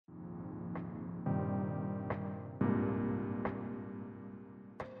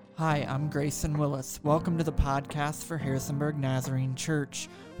Hi, I'm Grayson Willis. Welcome to the podcast for Harrisonburg Nazarene Church.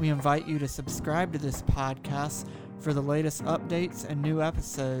 We invite you to subscribe to this podcast for the latest updates and new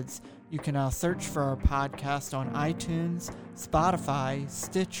episodes. You can now search for our podcast on iTunes, Spotify,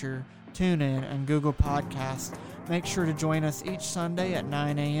 Stitcher, TuneIn, and Google Podcasts. Make sure to join us each Sunday at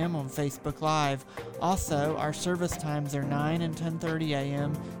 9 a.m. on Facebook Live. Also, our service times are 9 and 10:30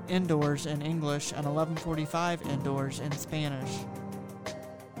 a.m. indoors in English and 11:45 indoors in Spanish.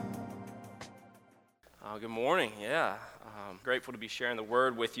 Good morning. Grateful to be sharing the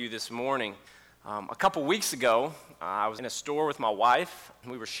word with you this morning. A couple weeks ago, I was in a store with my wife.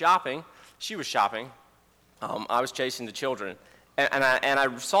 We were shopping. She was shopping. I was chasing the children. And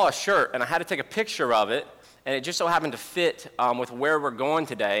I saw a shirt, and I had to take a picture of it, and it just so happened to fit with where we're going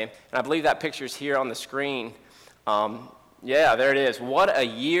today. And I believe that picture is here on the screen. There it is. What a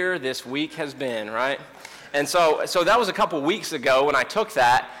year this week has been, right? And so that was a couple weeks ago when I took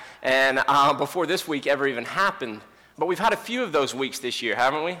that, and before this week ever even happened. But we've had a few of those weeks this year,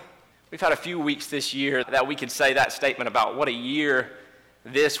 haven't we? We've had a few weeks this year that we could say that statement about what a year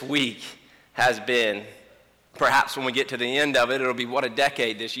this week has been. Perhaps when we get to the end of it, it'll be what a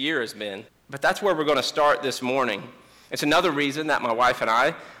decade this year has been. But that's where we're going to start this morning. It's another reason that my wife and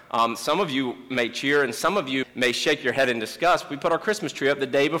I, some of you may cheer and some of you may shake your head in disgust. We put our Christmas tree up the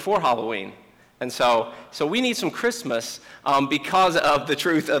day before Halloween. And so we need some Christmas because of the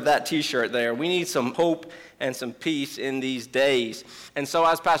truth of that t-shirt there. We need some hope and some peace in these days. And so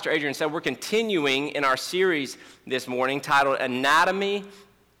as Pastor Adrian said, we're continuing in our series this morning titled Anatomy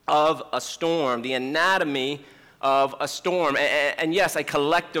of a Storm. The anatomy of a storm. And yes, a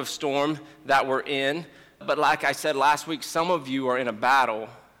collective storm that we're in. But like I said last week, some of you are in a battle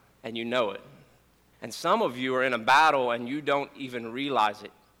and you know it. And some of you are in a battle and you don't even realize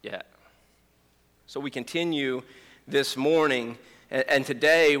it yet. So we continue this morning, and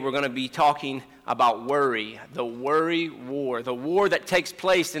today we're going to be talking about worry, the worry war, the war that takes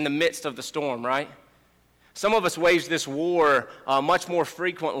place in the midst of the storm, right? Some of us wage this war much more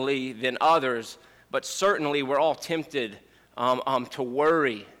frequently than others, but certainly we're all tempted to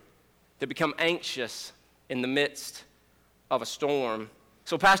worry, to become anxious in the midst of a storm.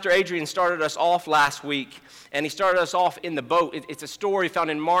 So Pastor Adrian started us off last week, and he started us off in the boat. It's a story found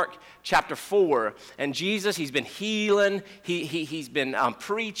in Mark chapter 4. And Jesus, he's been healing, he's been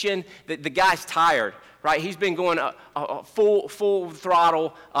preaching. The guy's tired, right? He's been going full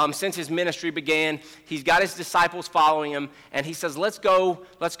throttle since his ministry began. He's got his disciples following him, and he says, let's go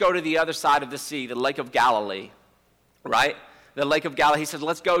to the other side of the sea, the Lake of Galilee, right? The Lake of Galilee. He said,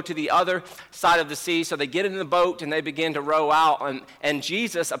 let's go to the other side of the sea. So they get in the boat and they begin to row out. And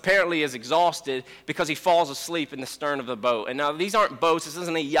Jesus apparently is exhausted because he falls asleep in the stern of the boat. And now these aren't boats. This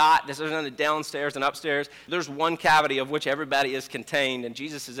isn't a yacht. This isn't a downstairs and upstairs. There's one cavity of which everybody is contained. And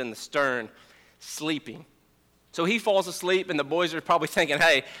Jesus is in the stern sleeping. So he falls asleep, and the boys are probably thinking,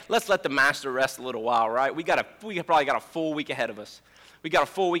 hey, let's let the master rest a little while, right? We probably got a full week ahead of us. We got a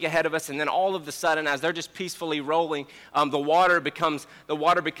full week ahead of us, and then all of a sudden, as they're just peacefully rolling, the water becomes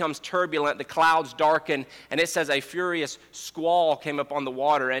turbulent, the clouds darken, and it says a furious squall came up on the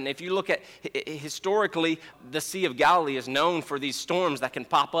water. And if you look at, historically, the Sea of Galilee is known for these storms that can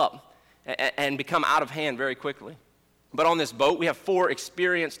pop up and become out of hand very quickly. But on this boat, we have 4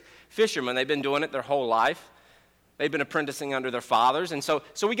 experienced fishermen. They've been doing it their whole life. They've been apprenticing under their fathers. And so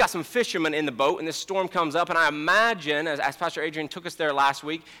we got some fishermen in the boat, and this storm comes up. And I imagine, as Pastor Adrian took us there last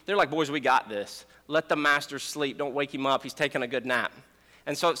week, they're like, boys, we got this. Let the master sleep. Don't wake him up. He's taking a good nap.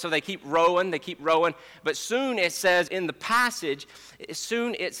 And so they keep rowing. But soon it says in the passage,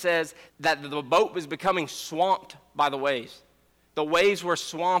 that the boat was becoming swamped by the waves. The waves were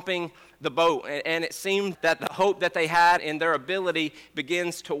swamping the boat, and it seemed that the hope that they had in their ability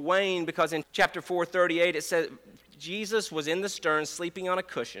begins to wane, because in chapter 4:38 it says, Jesus was in the stern sleeping on a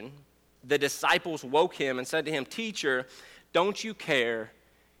cushion. The disciples woke him and said to him, Teacher, don't you care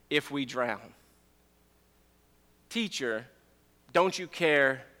if we drown? Teacher, don't you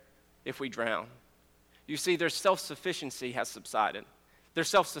care if we drown? You see, their self-sufficiency has subsided. Their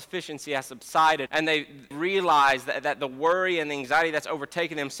self-sufficiency has subsided, and they realize that the worry and the anxiety that's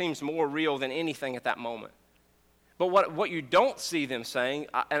overtaken them seems more real than anything at that moment. But what you don't see them saying,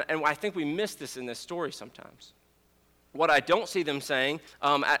 and I think we miss this in this story sometimes, what I don't see them saying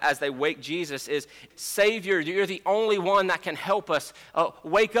as they wake Jesus is, Savior, you're the only one that can help us.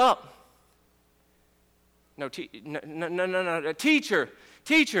 Wake up. No, Teacher,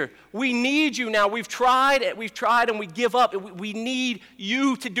 we need you now. We've tried and we give up. We need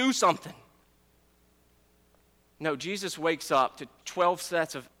you to do something. No, Jesus wakes up to 12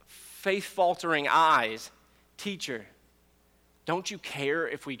 sets of faith-faltering eyes. Teacher, Don't you care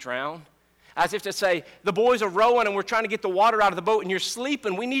if we drown? As if to say, the boys are rowing and we're trying to get the water out of the boat and you're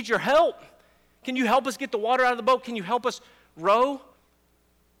sleeping. We need your help. Can you help us get the water out of the boat? Can you help us row?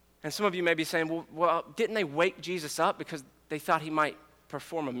 And some of you may be saying, well, didn't they wake Jesus up because they thought he might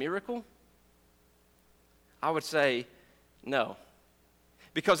perform a miracle? I would say no.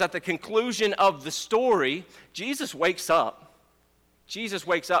 Because at the conclusion of the story, Jesus wakes up. Jesus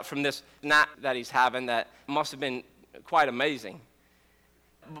wakes up from this nap that he's having that must have been quite amazing.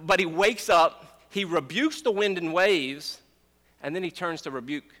 But he wakes up, he rebukes the wind and waves, and then he turns to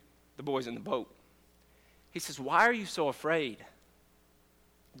rebuke the boys in the boat. He says, why are you so afraid?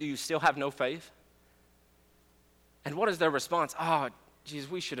 Do you still have no faith? And what is their response? Oh, Jesus,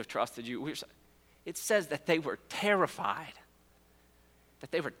 we should have trusted you. It says that they were terrified.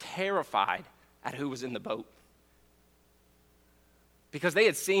 That they were terrified at who was in the boat. Because they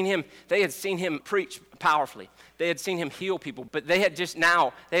had seen him preach powerfully. They had seen him heal people, but they had just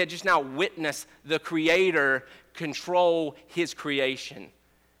now witnessed the Creator control his creation.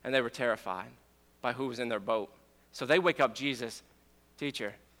 And they were terrified by who was in their boat. So they wake up Jesus,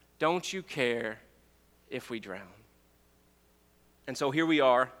 teacher, don't you care if we drown? And so here we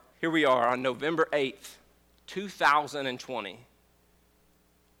are on November 8th, 2020.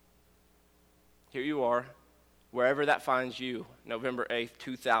 Here you are, wherever that finds you, November 8th,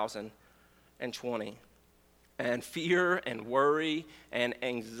 2020. And fear and worry and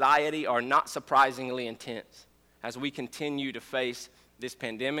anxiety are not surprisingly intense as we continue to face this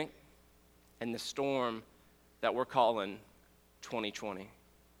pandemic and the storm that we're calling 2020.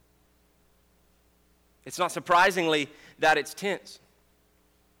 It's not surprisingly that it's tense.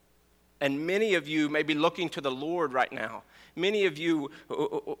 And many of you may be looking to the Lord right now. Many of you,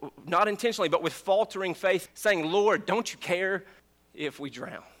 not intentionally, but with faltering faith, saying, Lord, don't you care if we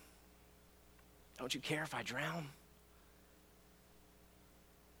drown? Don't you care if I drown?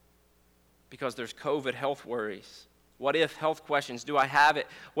 Because there's COVID health worries. What if health questions? Do I have it?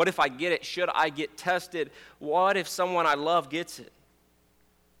 What if I get it? Should I get tested? What if someone I love gets it?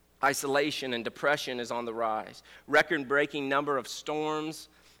 Isolation and depression is on the rise. Record-breaking number of storms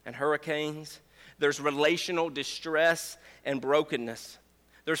and hurricanes. There's relational distress and brokenness.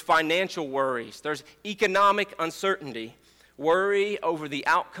 There's financial worries. There's economic uncertainty. Worry over the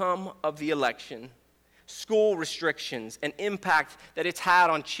outcome of the election. School restrictions and impact that it's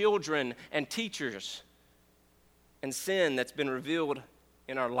had on children and teachers. And sin that's been revealed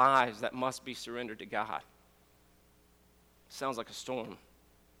in our lives that must be surrendered to God. Sounds like a storm.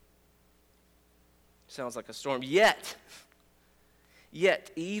 Sounds like a storm. Yet,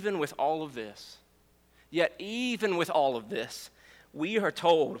 even with all of this, we are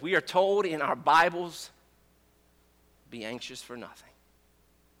told in our Bibles, be anxious for nothing.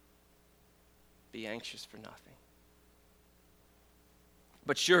 Be anxious for nothing.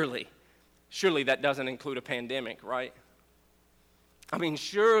 But surely that doesn't include a pandemic, right? I mean,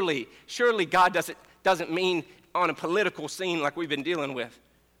 surely God doesn't mean on a political scene like we've been dealing with,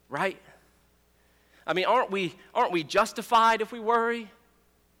 right? I mean, aren't we justified if we worry?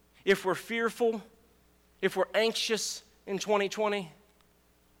 If we're fearful? If we're anxious in 2020?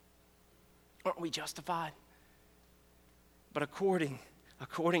 Aren't we justified? But according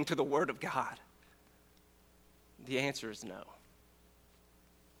to the Word of God, the answer is no.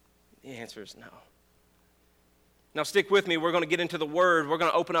 The answer is no. Now stick with me. We're going to get into the Word. We're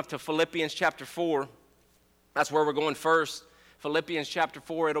going to open up to Philippians chapter 4. That's where we're going first. Philippians chapter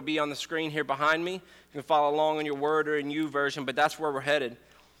 4. It'll be on the screen here behind me. You can follow along in your Word or in YouVersion, but that's where we're headed.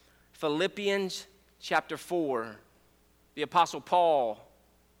 Philippians chapter 4. The Apostle Paul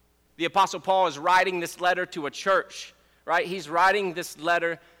is writing this letter to a church, right? He's writing this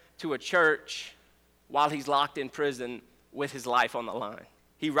letter to a church while he's locked in prison with his life on the line.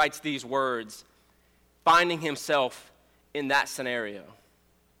 He writes these words, finding himself in that scenario.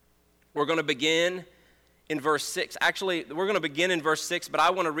 We're going to begin in verse 6. Actually, we're going to begin in verse 6, but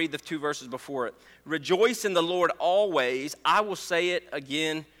I want to read the two verses before it. Rejoice in the Lord always. I will say it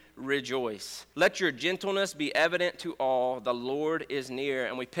again, rejoice. Let your gentleness be evident to all. The Lord is near.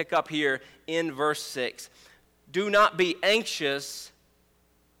 And we pick up here in verse 6. Do not be anxious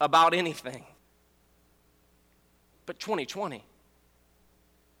about anything. But 2020.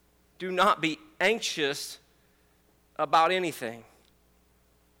 Do not be anxious about anything,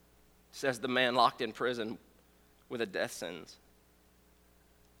 says the man locked in prison with a death sentence.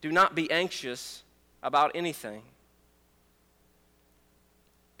 Do not be anxious about anything.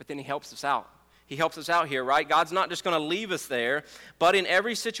 But then he helps us out. He helps us out here, right? God's not just going to leave us there, but in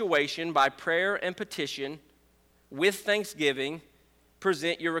every situation, by prayer and petition, with thanksgiving,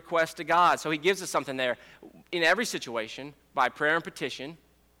 present your request to God. So he gives us something there. In every situation, by prayer and petition,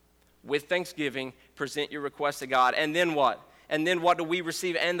 with thanksgiving, present your request to God. And then what? And then what do we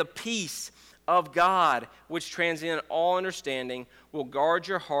receive? And the peace of God, which transcends all understanding, will guard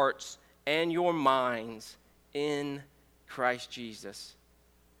your hearts and your minds in Christ Jesus.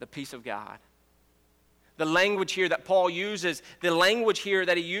 The peace of God. The language here that Paul uses,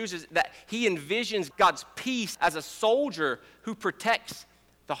 that he envisions God's peace as a soldier who protects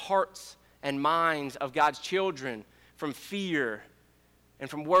the hearts and minds of God's children from fear and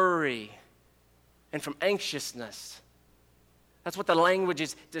from worry and from anxiousness. That's what the language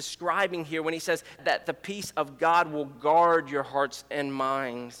is describing here when he says that the peace of God will guard your hearts and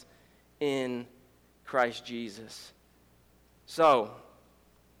minds in Christ Jesus. So,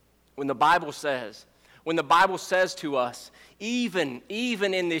 when the Bible says to us, even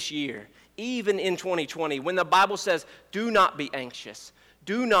in this year, even in 2020, when the Bible says, do not be anxious,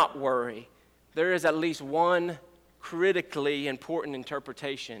 do not worry, there is at least one critically important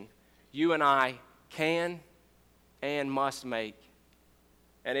interpretation you and I can and must make.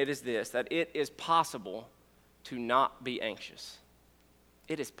 And it is this, that it is possible to not be anxious.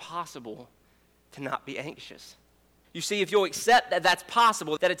 It is possible to not be anxious. You see, if you'll accept that that's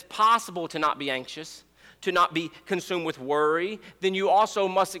possible, that it's possible to not be anxious, to not be consumed with worry, then you also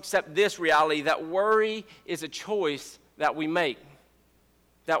must accept this reality, that worry is a choice that we make.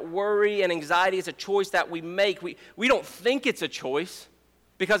 That worry and anxiety is a choice that we make. We don't think it's a choice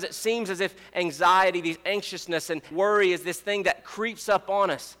because it seems as if anxiety, these anxiousness and worry is this thing that creeps up on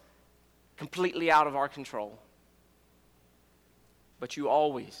us completely out of our control. But you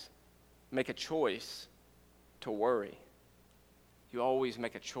always make a choice to worry. You always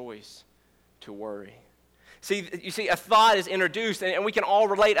make a choice to worry. You see, a thought is introduced, and we can all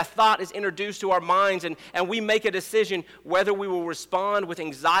relate. A thought is introduced to our minds, and we make a decision whether we will respond with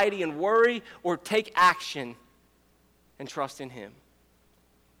anxiety and worry or take action and trust in Him.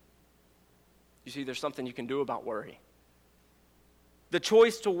 You see, there's something you can do about worry. The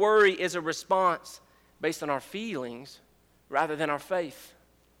choice to worry is a response based on our feelings rather than our faith.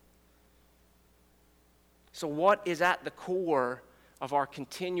 So what is at the core of our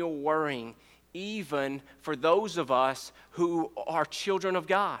continual worrying, even for those of us who are children of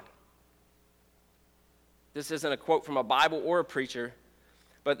God? This isn't a quote from a Bible or a preacher,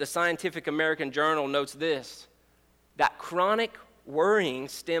 but the Scientific American Journal notes this, that chronic worrying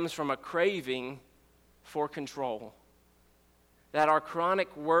stems from a craving for control. That our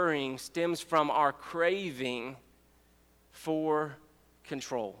chronic worrying stems from our craving for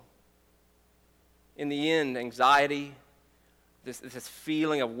control. In the end, anxiety, this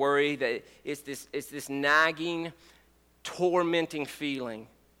feeling of worry, that it's this nagging, tormenting feeling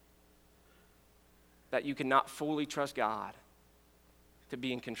that you cannot fully trust God to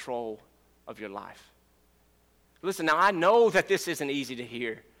be in control of your life. Listen, now I know that this isn't easy to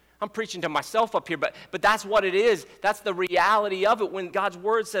hear. I'm preaching to myself up here, but that's what it is. That's the reality of it when God's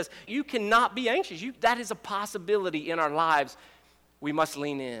word says you cannot be anxious. That is a possibility in our lives. We must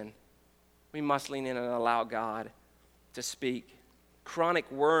lean in. We must lean in and allow God to speak. Chronic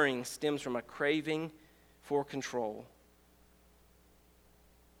worrying stems from a craving for control.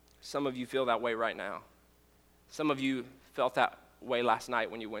 Some of you feel that way right now. Some of you felt that way last night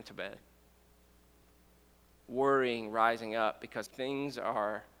when you went to bed. Worrying rising up because things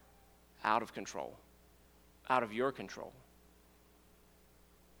are out of control, out of your control.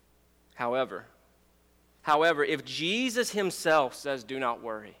 However, if Jesus himself says, do not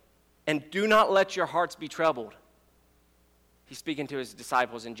worry, and do not let your hearts be troubled. He's speaking to his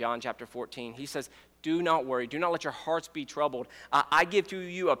disciples in John chapter 14. He says, do not worry. Do not let your hearts be troubled. I give to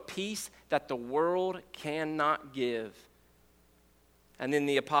you a peace that the world cannot give. And then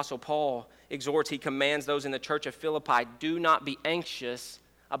the Apostle Paul exhorts, he commands those in the church of Philippi, do not be anxious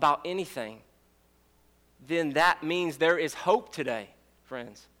about anything. Then that means there is hope today,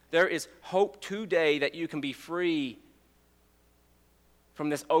 friends. There is hope today that you can be free from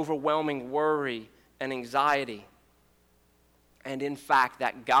this overwhelming worry and anxiety. And in fact,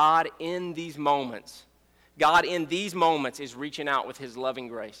 that God in these moments is reaching out with his loving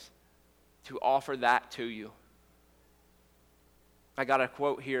grace to offer that to you. I got a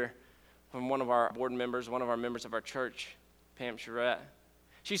quote here from one of our board members, one of our members of our church, Pam Charette.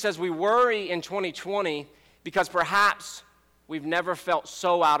 She says, we worry in 2020 because perhaps we've never felt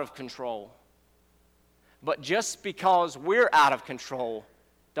so out of control. But just because we're out of control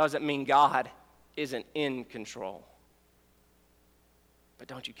doesn't mean God isn't in control. But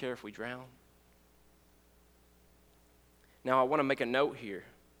don't you care if we drown? Now, I want to make a note here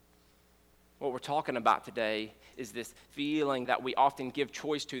What we're talking about today is this feeling that we often give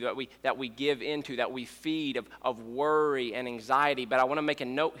choice to, that we give into, that we feed of worry and anxiety. But I want to make a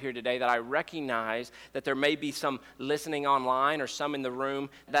note here today that I recognize that there may be some listening online or some in the room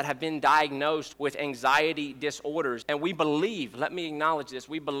that have been diagnosed with anxiety disorders. And we believe, let me acknowledge this,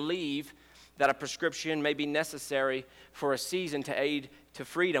 we believe that a prescription may be necessary for a season to aid to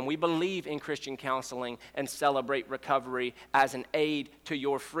freedom. We believe in Christian counseling and celebrate recovery as an aid to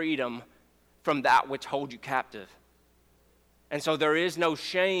your freedom from that which holds you captive. And so there is no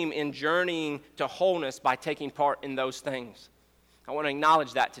shame in journeying to wholeness by taking part in those things. I want to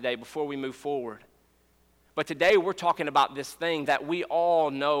acknowledge that today before we move forward. But today we're talking about this thing that we all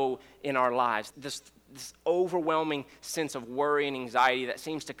know in our lives, this overwhelming sense of worry and anxiety that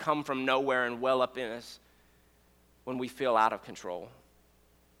seems to come from nowhere and well up in us when we feel out of control.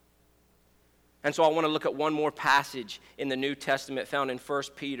 And so I want to look at one more passage in the New Testament found in 1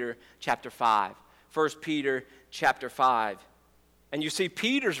 Peter chapter 5. 1 Peter chapter 5. And you see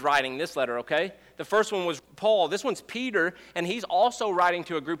Peter's writing this letter, okay? The first one was Paul. This one's Peter, and he's also writing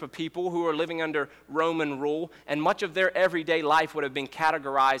to a group of people who are living under Roman rule, and much of their everyday life would have been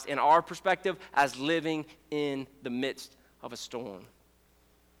categorized, in our perspective, as living in the midst of a storm.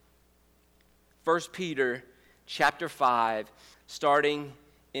 1 Peter chapter 5, starting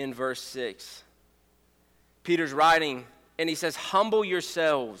in verse 6. Peter's writing, and he says, "Humble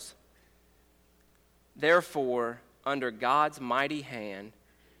yourselves, therefore, under God's mighty hand,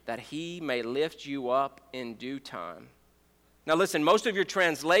 that he may lift you up in due time." Now listen, most of your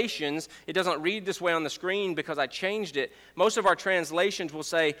translations, it doesn't read this way on the screen because I changed it. Most of our translations will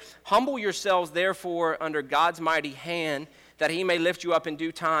say, "Humble yourselves, therefore, under God's mighty hand, that he may lift you up in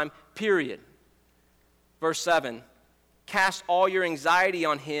due time," period. Verse 7, "Cast all your anxiety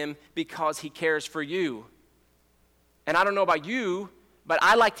on him because he cares for you." And I don't know about you, but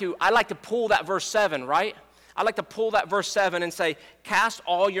I like to pull that verse 7, right? I like to pull that verse 7 and say, cast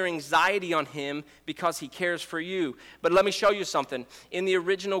all your anxiety on him because he cares for you. But let me show you something. In the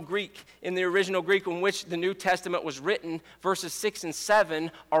original Greek in which the New Testament was written, verses 6 and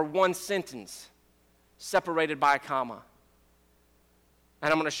 7 are one sentence, separated by a comma.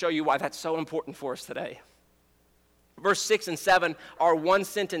 And I'm going to show you why that's so important for us today. Verse 6 and 7 are one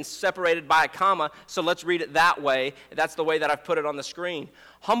sentence separated by a comma, so let's read it that way. That's the way that I've put it on the screen.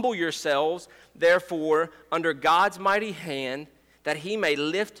 "Humble yourselves, therefore, under God's mighty hand, that he may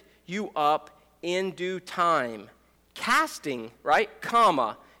lift you up in due time. Casting," right,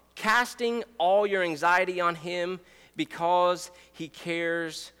 comma, "casting all your anxiety on him because he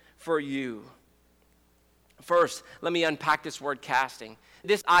cares for you." First, let me unpack this word casting.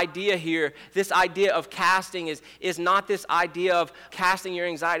 This idea here, this idea of casting is not this idea of casting your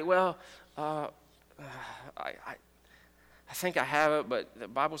anxiety. Well, I think I have it, but the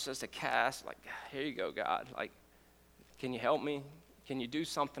Bible says to cast. Like, here you go, God. Like, can you help me? Can you do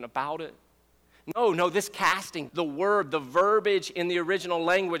something about it? No, this casting, the word, the verbiage in the original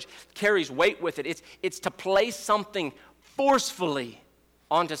language carries weight with it. It's to place something forcefully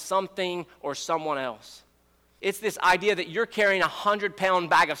onto something or someone else. It's this idea that you're carrying a 100-pound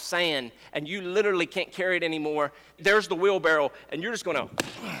bag of sand and you literally can't carry it anymore. There's the wheelbarrow, and you're just going to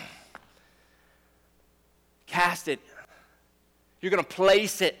cast it. You're going to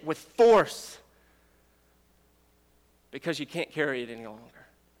place it with force because you can't carry it any longer.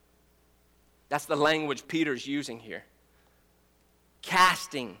 That's the language Peter's using here.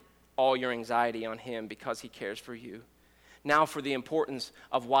 Casting all your anxiety on him because he cares for you. Now for the importance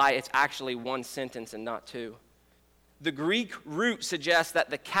of why it's actually one sentence and not two. The Greek root suggests that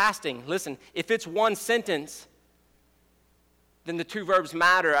the casting, listen, if it's one sentence, then the two verbs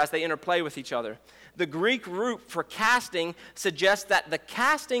matter as they interplay with each other. The Greek root for casting suggests that the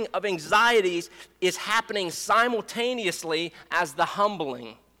casting of anxieties is happening simultaneously as the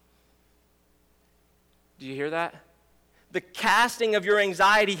humbling. Do you hear that? The casting of your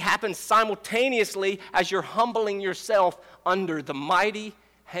anxiety happens simultaneously as you're humbling yourself under the mighty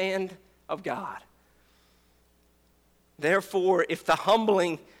hand of God. Therefore, if the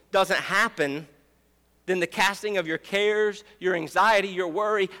humbling doesn't happen, then the casting of your cares, your anxiety, your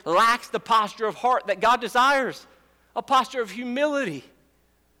worry lacks the posture of heart that God desires, a posture of humility.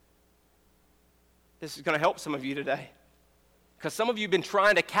 This is going to help some of you today, because some of you have been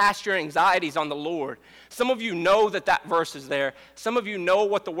trying to cast your anxieties on the Lord. Some of you know that verse is there. Some of you know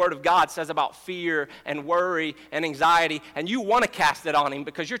what the Word of God says about fear and worry and anxiety, and you want to cast it on Him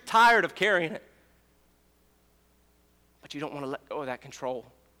because you're tired of carrying it. But you don't want to let go of that control,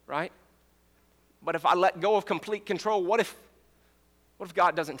 right? But if I let go of complete control, what if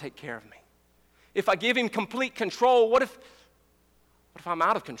God doesn't take care of me? If I give Him complete control, what if I'm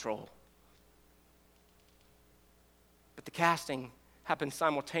out of control? But the casting happens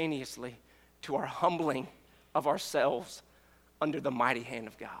simultaneously to our humbling of ourselves under the mighty hand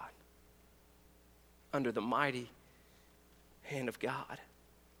of God. Under the mighty hand of God.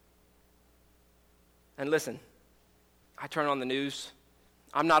 And listen, I turn on the news.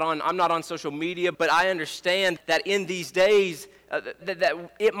 I'm not on social media, but I understand that in these days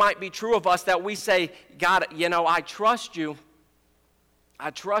that it might be true of us that we say, God, I trust you. I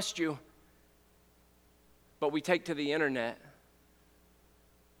trust you. But we take to the internet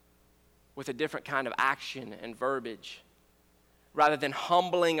with a different kind of action and verbiage rather than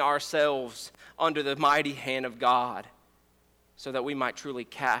humbling ourselves under the mighty hand of God so that we might truly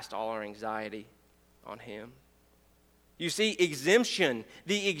cast all our anxiety on him. You see,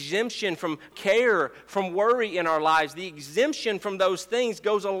 the exemption from care, from worry in our lives, the exemption from those things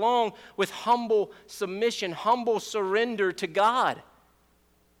goes along with humble submission, humble surrender to God.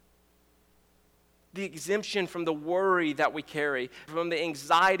 The exemption from the worry that we carry, from the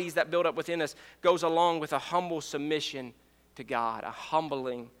anxieties that build up within us, goes along with a humble submission to God, a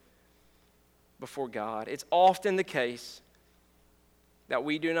humbling before God. It's often the case that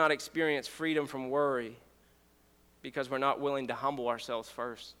we do not experience freedom from worry because we're not willing to humble ourselves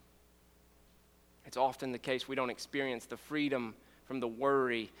first. It's often the case we don't experience the freedom from the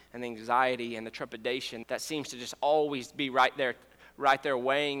worry and the anxiety and the trepidation that seems to just always be right there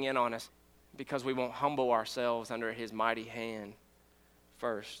weighing in on us because we won't humble ourselves under his mighty hand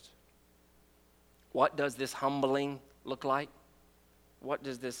first. What does this humbling look like? What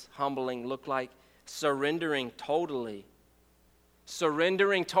does this humbling look like? Surrendering totally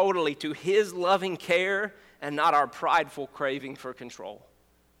to his loving care and not our prideful craving for control.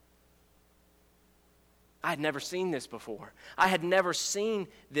 I had never seen this before.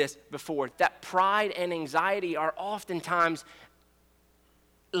 That pride and anxiety are oftentimes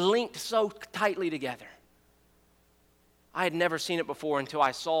linked so tightly together. I had never seen it before until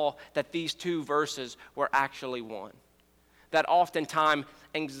I saw that these two verses were actually one. That oftentimes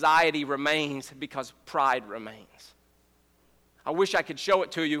anxiety remains because pride remains. I wish I could show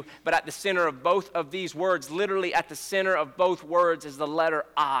it to you, but at the center of both of these words, literally at the center of both words, is the letter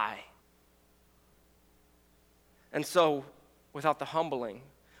I. And so, without the humbling,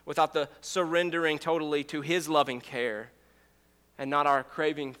 without the surrendering totally to his loving care, and not our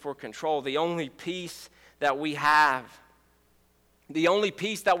craving for control, the only peace that we have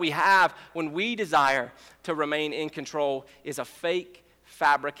when we desire to remain in control is a fake,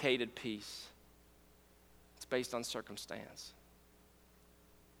 fabricated peace. It's based on circumstance.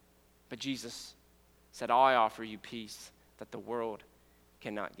 But Jesus said, I offer you peace that the world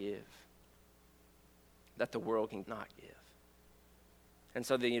cannot give. That the world cannot give. And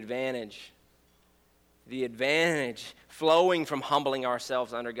so the advantage flowing from humbling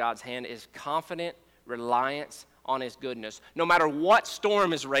ourselves under God's hand is confident reliance on his goodness. No matter what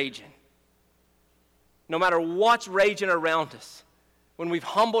storm is raging, no matter what's raging around us, when we've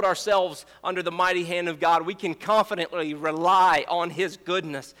humbled ourselves under the mighty hand of God, we can confidently rely on his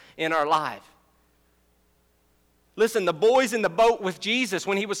goodness in our life. Listen, the boys in the boat with Jesus,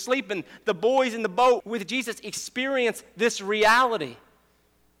 when he was sleeping, the boys in the boat with Jesus experienced this reality.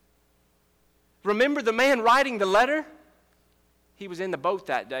 Remember the man writing the letter? He was in the boat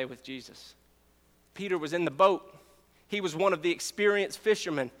that day with Jesus. Peter was in the boat. He was one of the experienced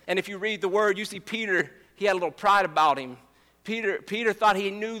fishermen. And if you read the word, you see Peter, he had a little pride about him. Peter thought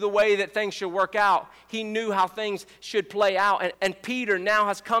he knew the way that things should work out. He knew how things should play out. And Peter now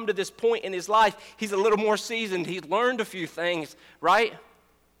has come to this point in his life. He's a little more seasoned. He's learned a few things, right?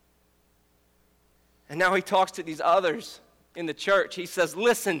 And now he talks to these others in the church. He says,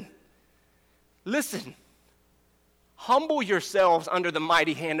 listen, humble yourselves under the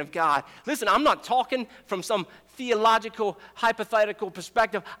mighty hand of God. Listen, I'm not talking from some theological, hypothetical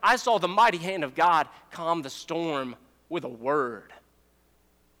perspective. I saw the mighty hand of God calm the storm with a word.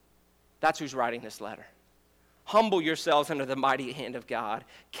 That's who's writing this letter. Humble yourselves under the mighty hand of God,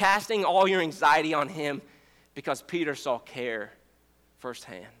 casting all your anxiety on him, because Peter saw care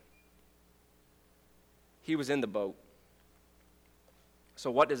firsthand. He was in the boat. So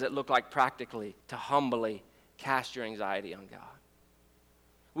what does it look like practically to humbly cast your anxiety on God?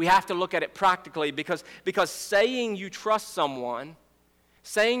 We have to look at it practically because saying you trust someone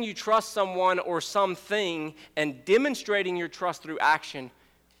or something and demonstrating your trust through action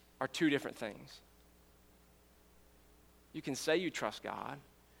are two different things. You can say you trust God,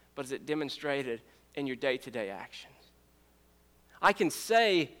 but is it demonstrated in your day-to-day actions? I can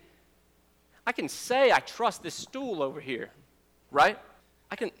say I trust this stool over here, right?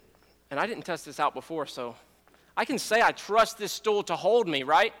 And I didn't test this out before, so I can say I trust this stool to hold me,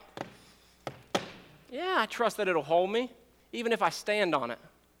 right? Yeah, I trust that it'll hold me, even if I stand on it.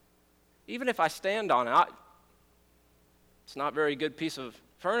 Even if I stand on it. It's not a very good piece of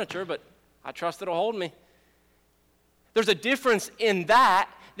furniture, but I trust it'll hold me. There's a difference in that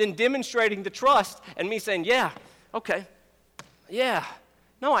than demonstrating the trust and me saying, yeah, okay, yeah.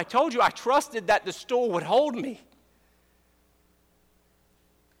 No, I told you I trusted that the stool would hold me.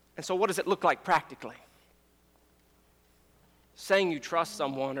 And so what does it look like practically? Saying you trust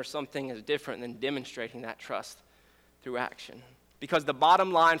someone or something is different than demonstrating that trust through action. Because the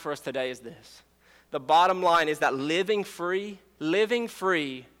bottom line for us today is this. The bottom line is that living free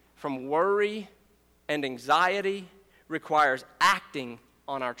from worry and anxiety requires acting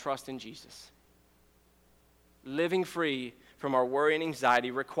on our trust in Jesus. Living free from our worry and anxiety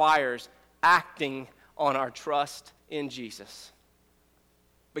requires acting on our trust in Jesus.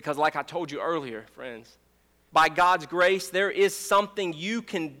 Because like I told you earlier, friends, by God's grace, there is something you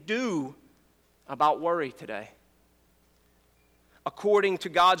can do about worry today. According to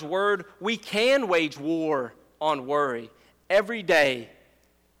God's word, we can wage war on worry every day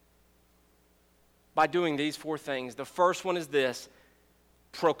by doing these 4 things. The first one is this: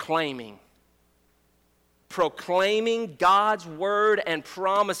 proclaiming. Proclaiming God's word and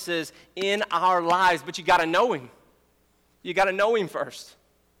promises in our lives. But you got to know Him. You got to know Him first.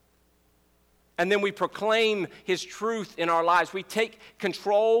 And then we proclaim His truth in our lives. We take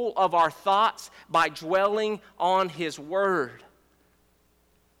control of our thoughts by dwelling on His word.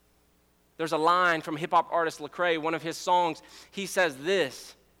 There's a line from hip-hop artist Lecrae, one of his songs. He says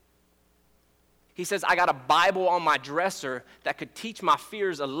this. He says, I got a Bible on my dresser that could teach my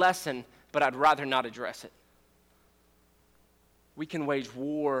fears a lesson, but I'd rather not address it. We can wage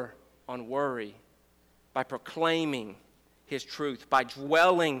war on worry by proclaiming His truth, by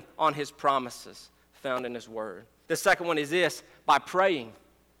dwelling on His promises found in His word. The second one is this: by praying.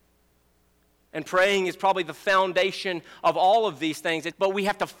 And praying is probably the foundation of all of these things. But we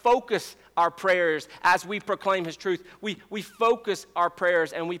have to focus our prayers as we proclaim His truth. We focus our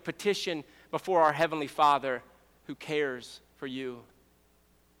prayers and we petition before our Heavenly Father who cares for you.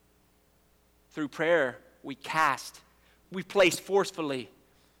 Through prayer, we place forcefully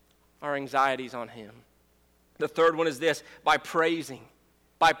our anxieties on Him. The third one is this: by praising.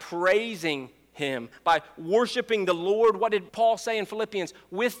 By praising Him, by worshiping the Lord. What did Paul say in Philippians?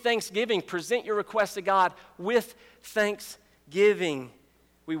 With thanksgiving, present your requests to God. With thanksgiving,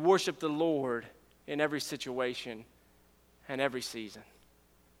 we worship the Lord in every situation and every season.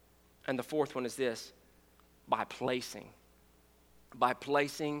 And the fourth one is this: by placing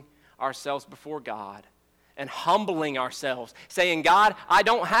ourselves before God and humbling ourselves, saying, God, I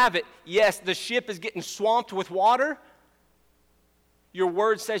don't have it. Yes, the ship is getting swamped with water. Your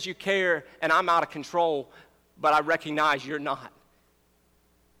word says you care, and I'm out of control, but I recognize you're not.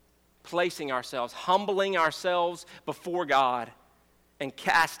 Placing ourselves, humbling ourselves before God, and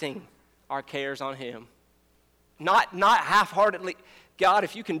casting our cares on Him. Not half-heartedly, God,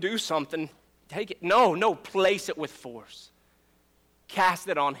 if you can do something, take it. No, place it with force. Cast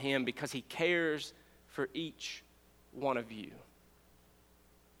it on Him because He cares for each one of you.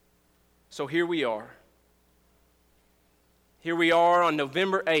 So here we are. Here we are on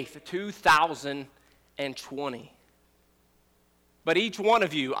November 8th, 2020. But each one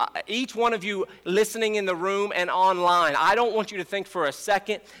of you listening in the room and online, I don't want you to think for a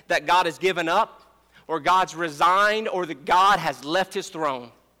second that God has given up or God's resigned or that God has left His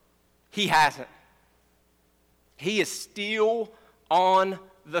throne. He hasn't. He is still on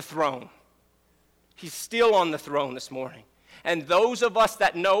the throne. He's still on the throne this morning. And those of us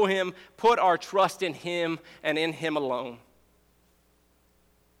that know Him put our trust in Him and in Him alone.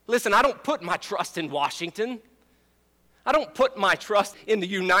 Listen, I don't put my trust in Washington. I don't put my trust in the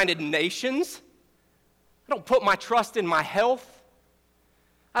United Nations. I don't put my trust in my health.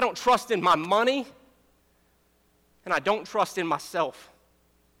 I don't trust in my money. And I don't trust in myself.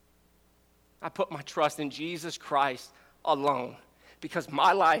 I put my trust in Jesus Christ alone because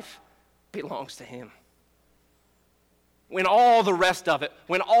my life belongs to Him. When all of the rest of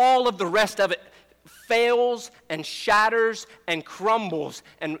it fails and shatters and crumbles,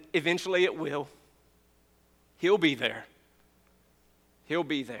 and eventually it will, He'll be there. He'll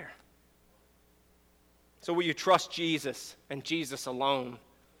be there. So will you trust Jesus and Jesus alone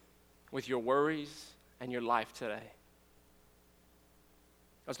with your worries and your life today?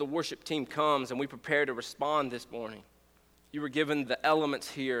 As the worship team comes and we prepare to respond this morning, you were given the elements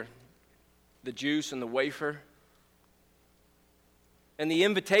here, the juice and the wafer. And the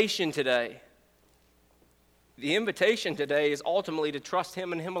invitation today is ultimately to trust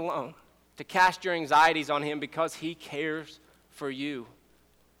Him and Him alone, to cast your anxieties on Him because He cares for you.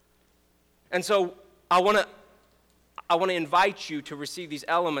 And so I want to invite you to receive these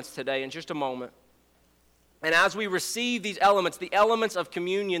elements today in just a moment. And as we receive these elements, the elements of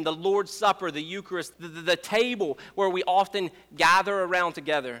communion, the Lord's Supper, the Eucharist, the table where we often gather around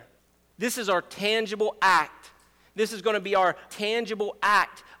together, this is our tangible act. This is going to be our tangible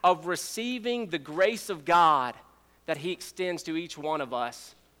act of receiving the grace of God that He extends to each one of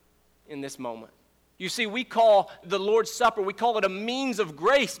us in this moment. You see, we call the Lord's Supper, we call it a means of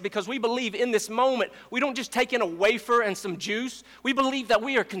grace because we believe in this moment, we don't just take in a wafer and some juice. We believe that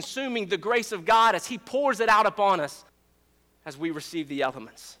we are consuming the grace of God as He pours it out upon us as we receive the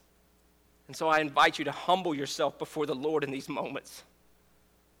elements. And so I invite you to humble yourself before the Lord in these moments.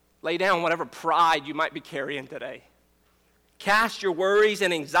 Lay down whatever pride you might be carrying today. Cast your worries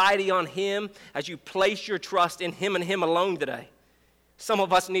and anxiety on Him as you place your trust in Him and Him alone today. Some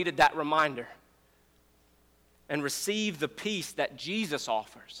of us needed that reminder. And receive the peace that Jesus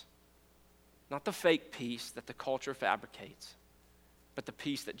offers. Not the fake peace that the culture fabricates, but the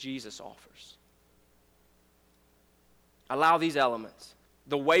peace that Jesus offers. Allow these elements,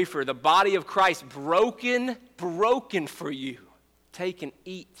 the wafer, the body of Christ, broken for you. Take and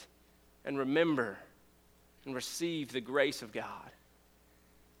eat and remember and receive the grace of God.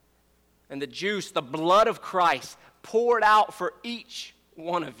 And the juice, the blood of Christ, poured out for each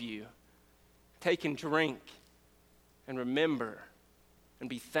one of you. Take and drink. And remember and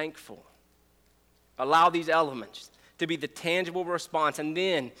be thankful. Allow these elements to be the tangible response. And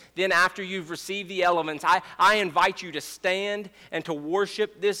then after you've received the elements, I invite you to stand and to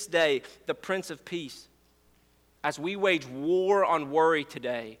worship this day the Prince of Peace as we wage war on worry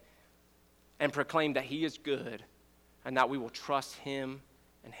today and proclaim that He is good and that we will trust Him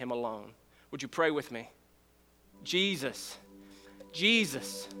and Him alone. Would you pray with me? Jesus,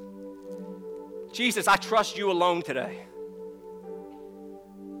 I trust You alone today.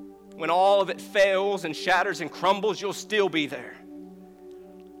 When all of it fails and shatters and crumbles, You'll still be there.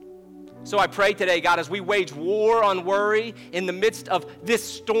 So I pray today, God, as we wage war on worry in the midst of this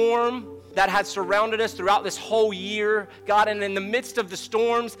storm that has surrounded us throughout this whole year, God, and in the midst of the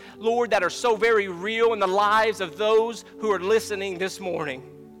storms, Lord, that are so very real in the lives of those who are listening this morning,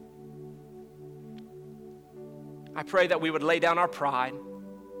 I pray that we would lay down our pride,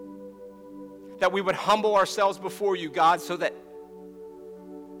 that we would humble ourselves before You, God, so that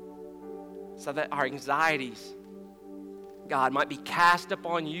our anxieties, God, might be cast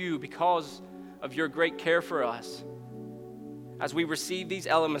upon You because of Your great care for us. As we receive these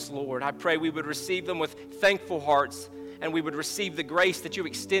elements, Lord, I pray we would receive them with thankful hearts and we would receive the grace that You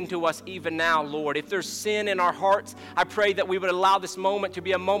extend to us even now, Lord. If there's sin in our hearts, I pray that we would allow this moment to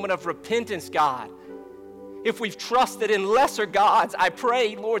be a moment of repentance, God. If we've trusted in lesser gods, I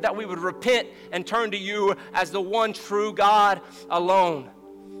pray, Lord, that we would repent and turn to You as the one true God alone.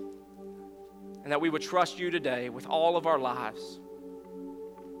 And that we would trust You today with all of our lives.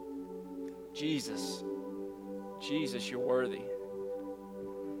 Jesus, You're worthy.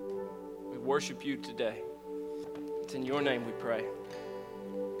 We worship You today. It's in Your name we pray.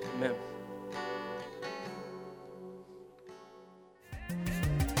 Amen.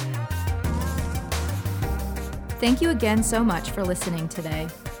 Thank you again so much for listening today.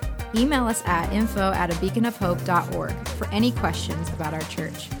 Email us at info@abeaconofhope.org for any questions about our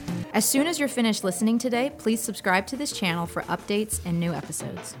church. As soon as you're finished listening today, please subscribe to this channel for updates and new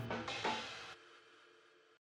episodes.